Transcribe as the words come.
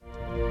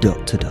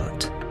Dot to Dot,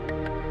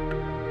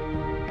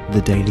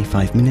 the daily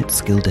 5-minute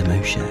skill demo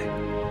show.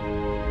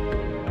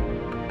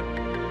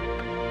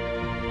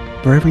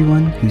 For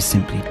everyone who's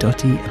simply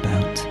dotty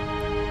about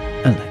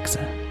Alexa.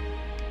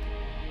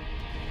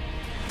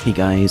 Hey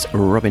guys,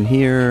 Robin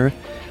here.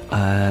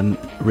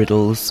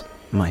 Riddles,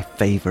 my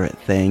favourite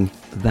thing.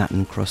 That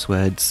and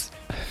crosswords.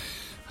 I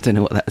don't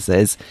know what that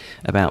says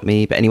about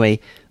me, but anyway,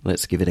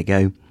 let's give it a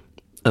go.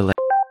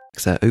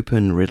 Alexa,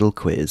 open Riddle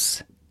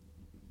Quiz.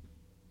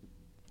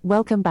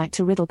 Welcome back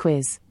to Riddle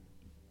Quiz.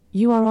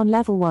 You are on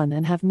level 1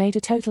 and have made a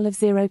total of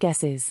 0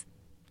 guesses.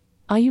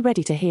 Are you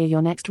ready to hear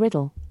your next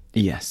riddle?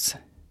 Yes.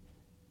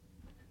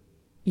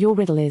 Your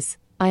riddle is,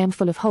 I am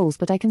full of holes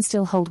but I can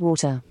still hold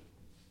water.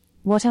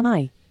 What am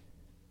I?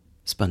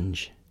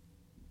 Sponge.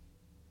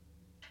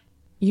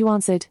 You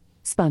answered,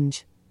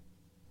 sponge.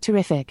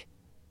 Terrific.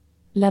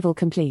 Level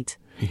complete.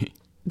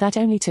 That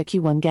only took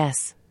you 1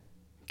 guess.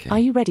 Okay. Are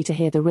you ready to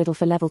hear the riddle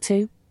for level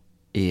 2?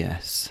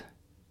 Yes.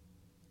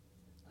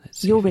 Let's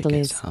see Your if it riddle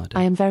gets is, harder.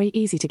 I am very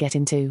easy to get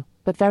into,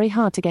 but very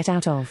hard to get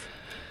out of.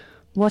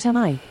 What am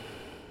I?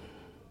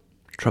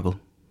 Trouble.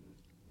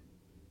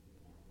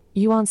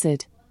 You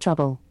answered,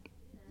 trouble.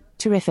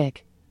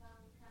 Terrific.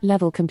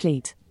 Level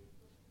complete.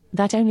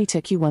 That only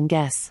took you 1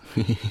 guess.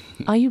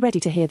 Are you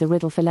ready to hear the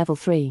riddle for level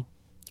 3?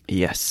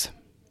 Yes.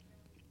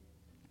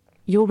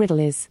 Your riddle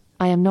is,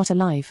 I am not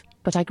alive,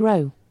 but I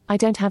grow. I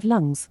don't have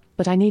lungs,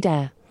 but I need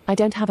air. I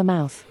don't have a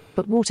mouth,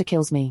 but water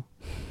kills me.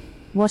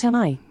 What am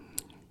I?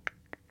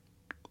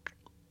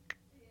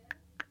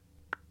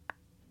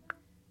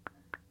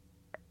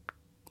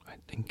 I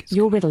think it's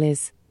Your riddle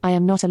is, I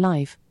am not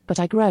alive, but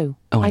I grow.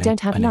 Oh, I I know, don't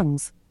have I know.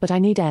 lungs, but I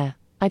need air.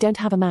 I don't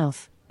have a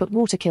mouth, but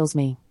water kills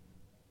me.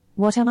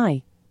 What am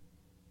I?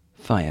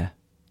 fire.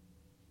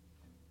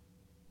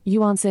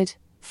 You answered,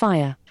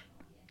 fire.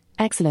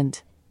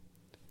 Excellent.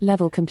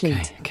 Level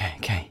complete.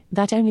 Okay.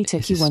 That only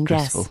took This you is 1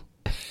 stressful.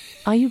 guess.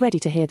 Are you ready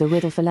to hear the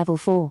riddle for level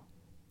 4?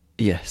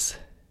 Yes.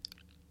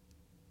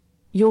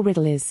 Your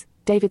riddle is,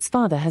 David's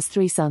father has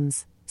 3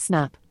 sons,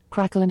 Snap,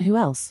 Crackle and who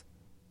else?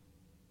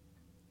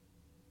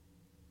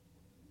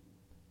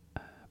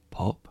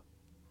 Pop.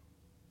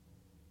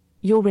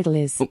 Your riddle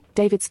is, Oh.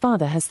 David's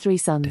father has 3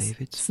 sons,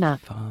 David's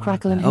Snap, father.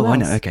 Crackle and who Oh, else? I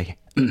know, okay.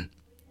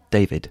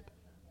 David.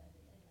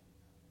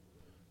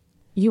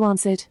 You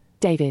answered,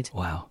 David.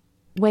 Wow.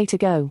 Way to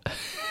go.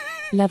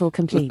 Level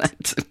complete.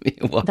 That took me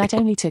a while. That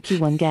only took you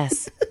 1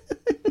 guess.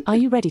 Are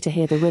you ready to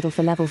hear the riddle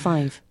for level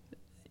 5?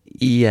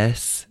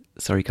 Yes.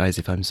 Sorry guys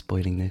if I'm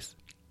spoiling this.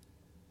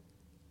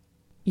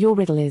 Your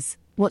riddle is,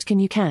 what can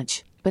you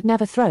catch, but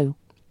never throw?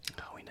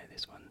 Oh, we know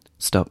this one.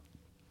 Stop.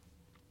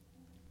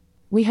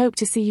 We hope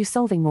to see you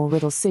solving more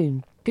riddles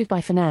soon.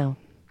 Goodbye for now.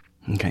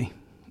 Okay.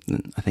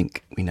 I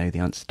think we know the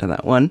answer to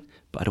that one,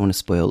 but I don't want to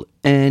spoil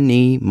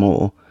any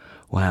more.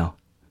 Wow.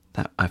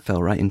 I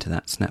fell right into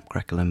that snap,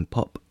 crackle and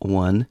pop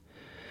one.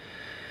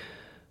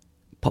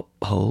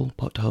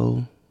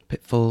 Pothole,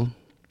 pitfall.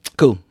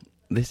 Cool.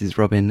 This is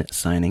Robin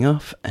signing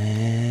off,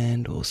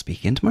 and we'll speak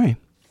again tomorrow.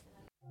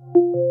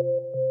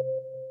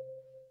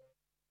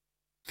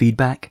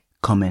 Feedback,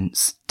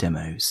 comments,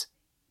 demos.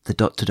 The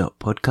Dot to Dot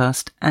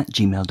podcast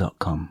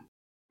 @gmail.com.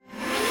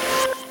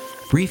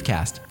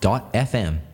 briefcast.fm